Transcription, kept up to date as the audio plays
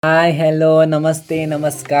Hi, hello, namaste,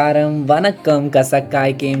 namaskaram, vanakkam,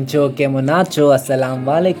 kasakai, kemcho, kemonacho, assalamu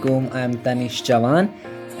alaikum. I'm Tanishchavan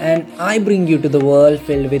and I bring you to the world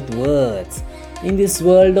filled with words. In this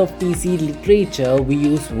world of TC literature, we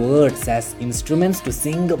use words as instruments to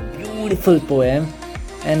sing a beautiful poem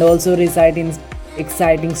and also recite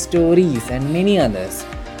exciting stories and many others.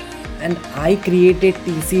 And I created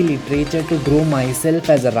TC literature to grow myself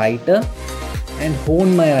as a writer and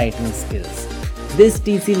hone my writing skills. This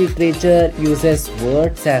TC literature uses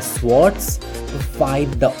words as swords to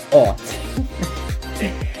fight the odds.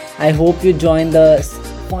 I hope you join the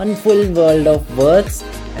funful world of words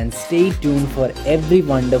and stay tuned for every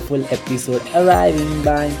wonderful episode arriving. Bye.